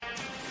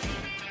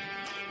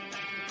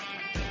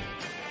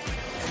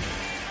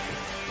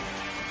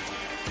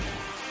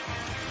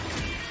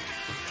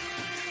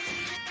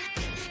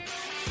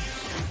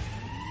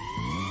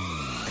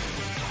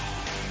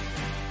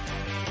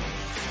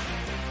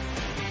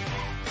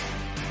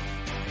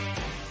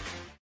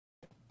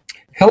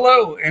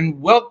Hello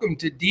and welcome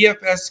to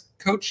DFS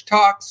Coach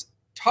Talk's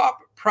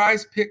top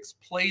prize picks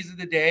plays of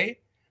the day.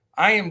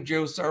 I am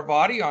Joe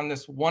Sarvati on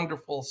this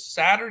wonderful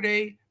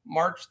Saturday,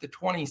 March the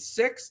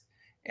 26th,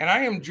 and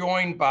I am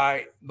joined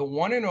by the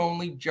one and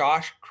only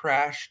Josh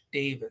Crash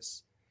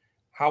Davis.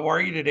 How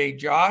are you today,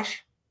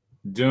 Josh?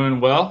 Doing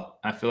well.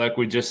 I feel like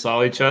we just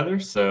saw each other,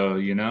 so,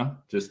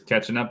 just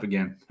catching up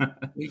again.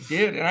 We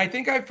did, and I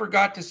think I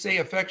forgot to say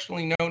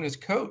affectionately known as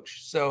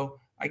Coach, so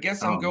I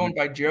guess I'm going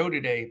by Joe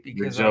today You're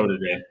because Joe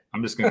today.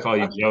 I'm just going to call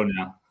you Joe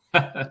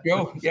now.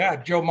 Joe,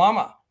 Joe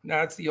Mama. No,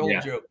 that's the old Yeah.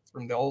 joke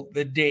from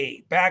the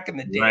day, back in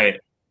the day.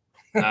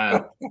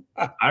 Right.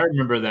 I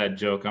remember that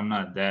joke. I'm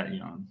not that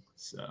young,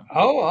 so.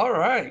 Oh, all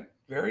right.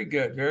 Very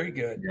good. Very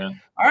good. Yeah.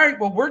 All right.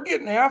 Well, we're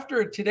getting after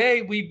it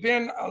today. We've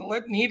been,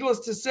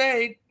 needless to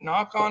say,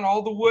 knock on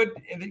all the wood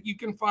that you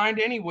can find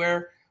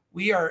anywhere.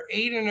 We are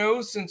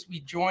 8-0 since we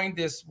joined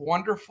this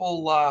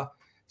wonderful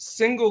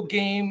single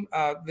game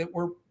that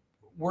we're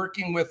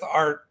working with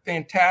our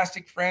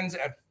fantastic friends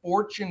at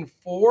Fortune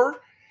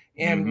 4.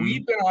 And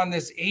we've been on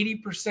this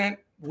 80%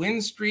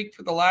 win streak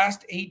for the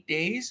last 8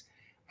 days.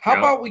 How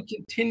about we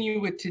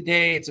continue with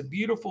today? It's a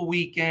beautiful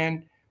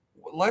weekend.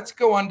 Let's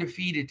go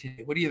undefeated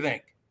today. What do you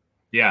think?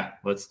 Yeah,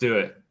 let's do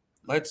it.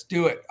 Let's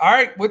do it. All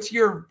right. What's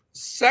your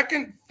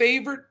second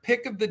favorite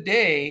pick of the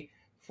day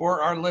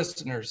for our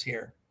listeners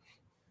here?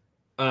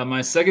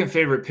 My second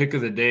favorite pick of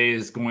the day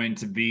is going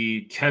to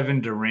be Kevin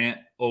Durant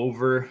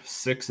over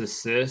 6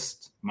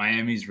 assists.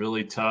 Miami's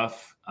really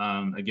tough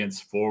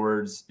against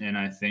forwards, and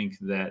I think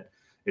that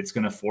it's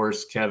going to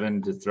force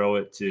Kevin to throw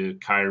it to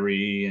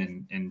Kyrie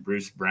and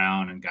Bruce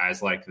Brown and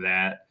guys like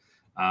that.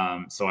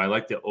 So I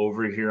like the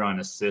over here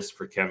on assists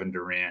for Kevin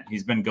Durant.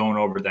 He's been going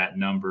over that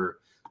number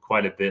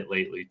quite a bit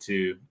lately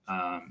too,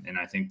 and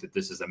I think that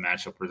this is a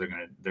matchup where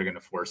they're gonna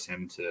force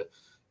him to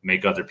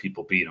make other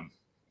people beat him.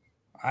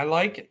 I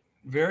like it.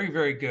 Very,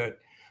 very good.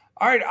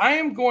 All right, I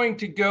am going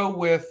to go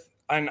with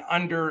an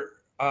under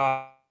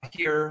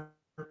here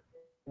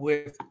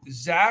with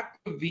Zach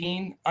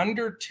LaVine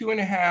under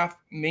 2.5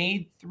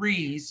 made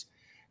threes.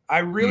 I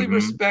really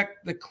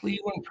respect the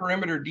Cleveland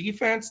perimeter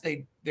defense.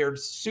 They're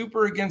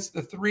super against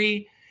the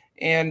three.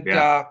 And,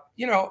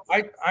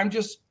 I'm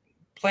just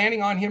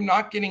planning on him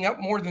not getting up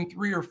more than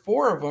 3 or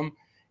 4 of them.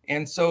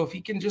 And so if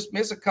he can just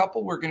miss a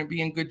couple, we're going to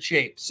be in good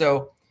shape.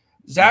 So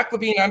Zach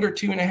LaVine under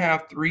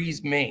 2.5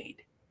 threes made.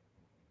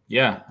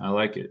 Yeah, I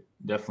like it.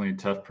 Definitely a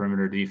tough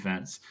perimeter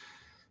defense.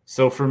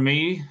 So for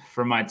me,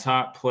 for my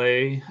top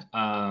play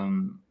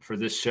for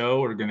this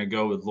show, we're going to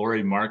go with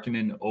Lauri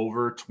Markkanen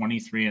over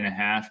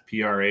 23.5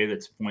 PRA.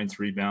 That's points,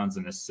 rebounds,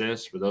 and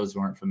assists. For those who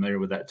aren't familiar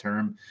with that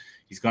term,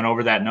 he's gone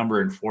over that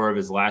number in 4 of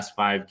his last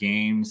 5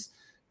 games,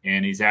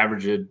 and he's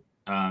averaging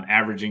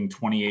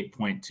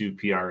 28.2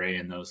 PRA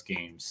in those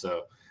games.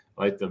 So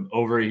I like them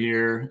over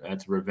here.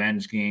 That's a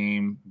revenge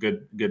game.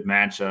 Good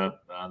matchup.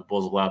 The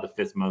Bulls allowed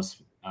the 5th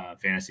most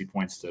fantasy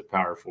points to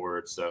power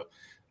forward. So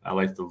I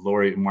like the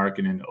Lauri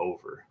Markkanen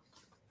over.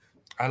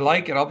 I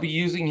like it. I'll be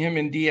using him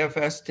in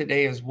DFS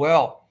today as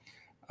well.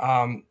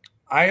 I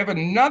have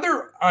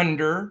another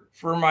under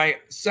for my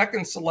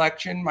second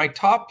selection, my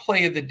top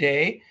play of the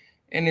day,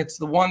 and it's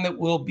the one that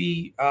will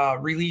be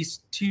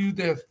released to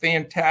the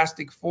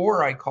Fantastic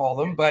Four, I call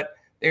them, but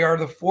they are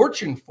the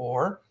Fortune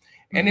 4,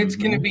 and it's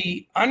going to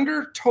be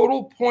under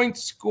total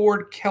points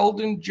scored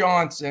Keldon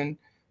Johnson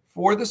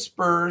for the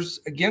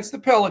Spurs against the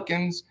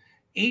Pelicans,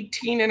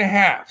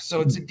 18.5. So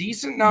it's a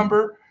decent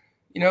number.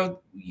 You know,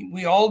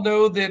 we all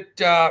know that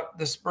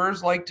the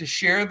Spurs like to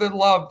share the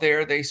love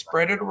there. They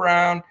spread it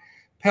around.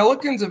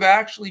 Pelicans have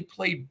actually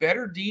played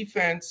better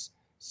defense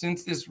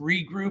since this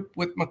regroup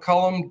with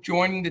McCollum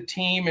joining the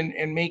team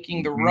and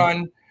making the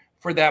run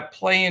for that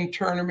play-in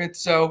tournament.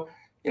 So,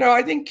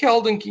 I think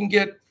Keldon can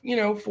get,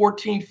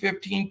 14,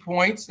 15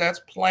 points. That's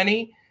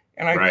plenty.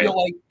 And I feel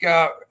like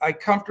I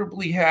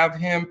comfortably have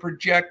him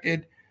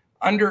projected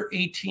under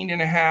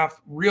 18.5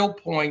 real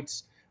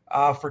points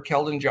for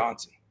Keldon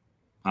Johnson.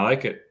 I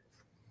like it.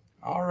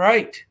 All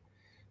right.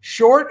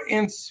 Short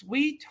and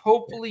sweet.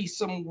 Hopefully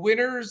some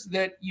winners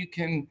that you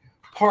can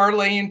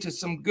parlay into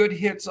some good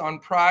hits on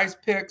prize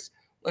picks.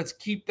 Let's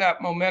keep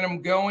that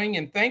momentum going.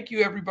 And thank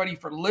you, everybody,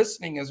 for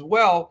listening as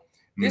well.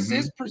 This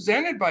is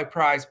presented by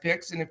Prize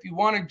Picks. And if you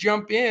want to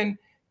jump in,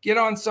 get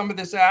on some of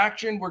this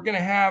action, we're going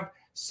to have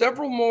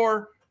several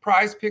more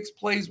Prize Picks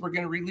plays we're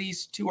going to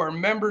release to our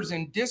members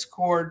in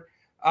Discord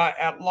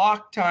at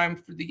lock time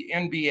for the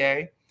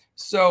NBA.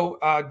 So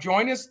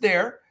join us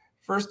there.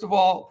 First of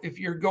all, if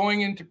you're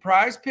going into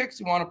Prize Picks,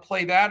 you want to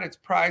play that, it's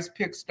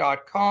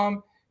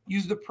prizepicks.com.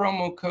 Use the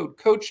promo code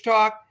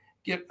CoachTalk.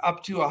 Get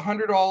up to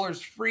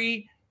 $100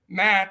 free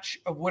match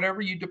of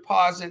whatever you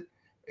deposit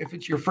if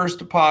it's your first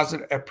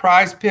deposit at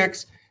Prize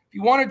Picks. If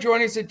you want to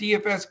join us at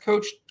DFS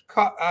Coach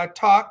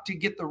Talk to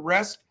get the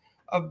rest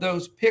of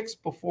those picks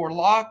before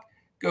lock,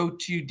 go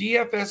to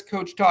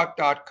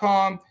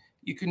dfscoachtalk.com.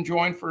 You can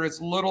join for as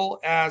little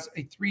as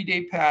a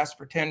 3-day pass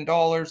for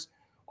 $10.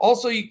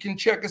 Also, you can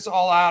check us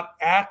all out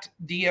at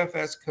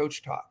DFS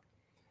Coach Talk.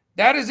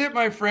 that is it,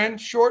 my friend.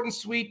 Short and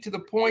sweet, to the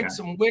point,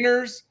 some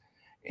winners,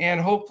 and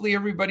hopefully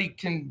everybody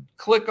can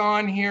click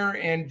on here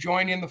and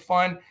join in the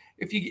fun.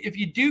 If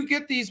you do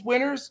get these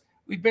winners,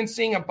 we've been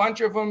seeing a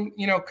bunch of them,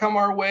 come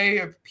our way,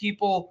 of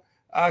people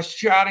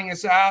shouting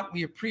us out.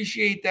 We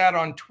appreciate that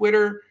on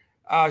Twitter.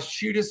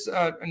 Shoot us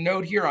a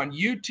note here on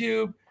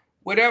YouTube,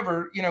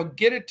 whatever,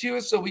 get it to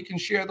us so we can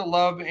share the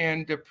love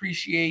and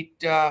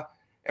appreciate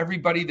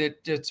everybody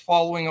that's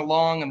following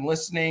along and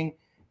listening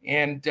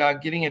and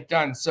getting it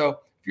done. So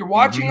if you're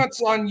watching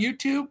us on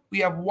YouTube, we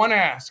have one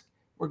ask.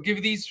 We're going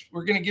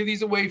to give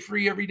these away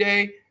free every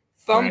day.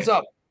 Thumbs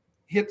up,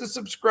 hit the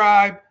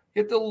subscribe,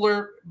 hit the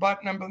alert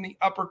button up in the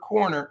upper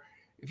corner.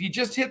 If you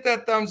just hit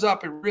that thumbs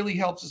up, it really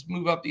helps us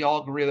move up the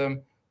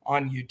algorithm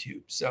on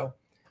YouTube. So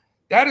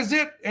that is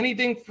it.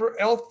 Anything for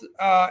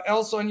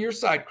else on your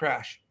side,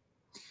 Crash?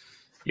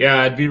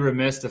 Yeah, I'd be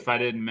remiss if I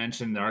didn't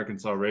mention the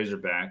Arkansas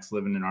Razorbacks,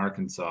 living in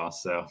Arkansas.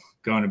 So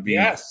going to be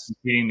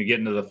competing to get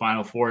into the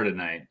Final Four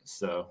tonight.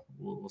 So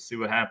we'll see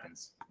what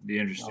happens. It'll be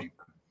interesting.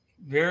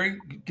 Very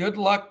good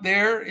luck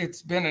there.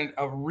 It's been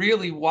a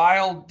really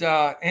wild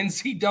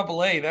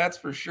NCAA, that's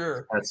for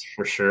sure. That's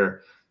for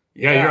sure.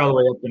 Yeah, you're all the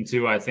way up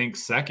into, I think,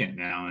 second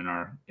now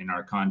in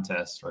our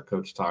contest, our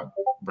Coach Talk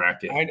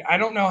bracket. I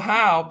don't know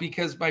how,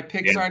 because my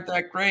picks aren't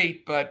that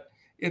great, but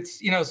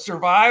it's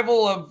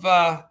survival of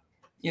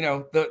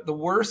the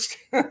worst.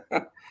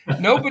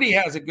 Nobody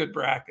has a good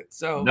bracket.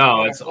 So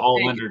no, it's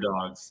all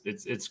underdogs.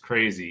 It's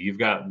crazy. You've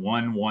got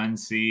 1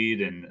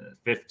 seed and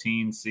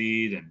 15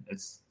 seed, and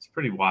it's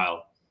pretty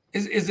wild.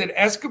 Is it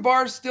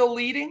Escobar still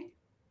leading?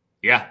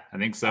 Yeah, I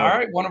think so. All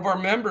right, one of our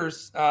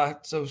members.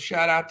 So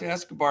shout out to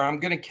Escobar. I'm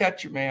going to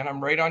catch you, man. I'm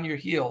right on your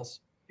heels.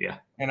 Yeah.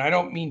 And I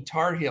don't mean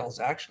Tar Heels.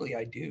 Actually,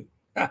 I do.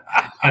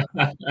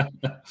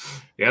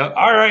 Yeah.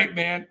 All right,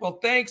 man. Well,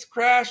 thanks,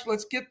 Crash.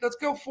 Let's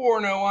go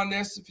 4-0 on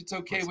this, if it's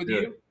okay with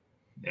you.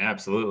 Yeah,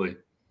 absolutely.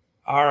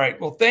 All right.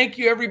 Well, thank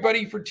you,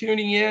 everybody, for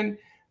tuning in.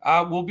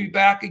 We'll be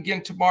back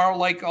again tomorrow,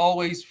 like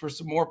always, for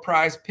some more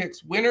Prize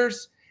Picks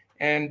winners.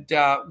 And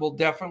we'll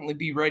definitely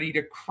be ready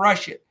to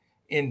crush it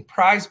in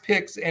Prize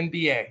Picks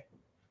NBA.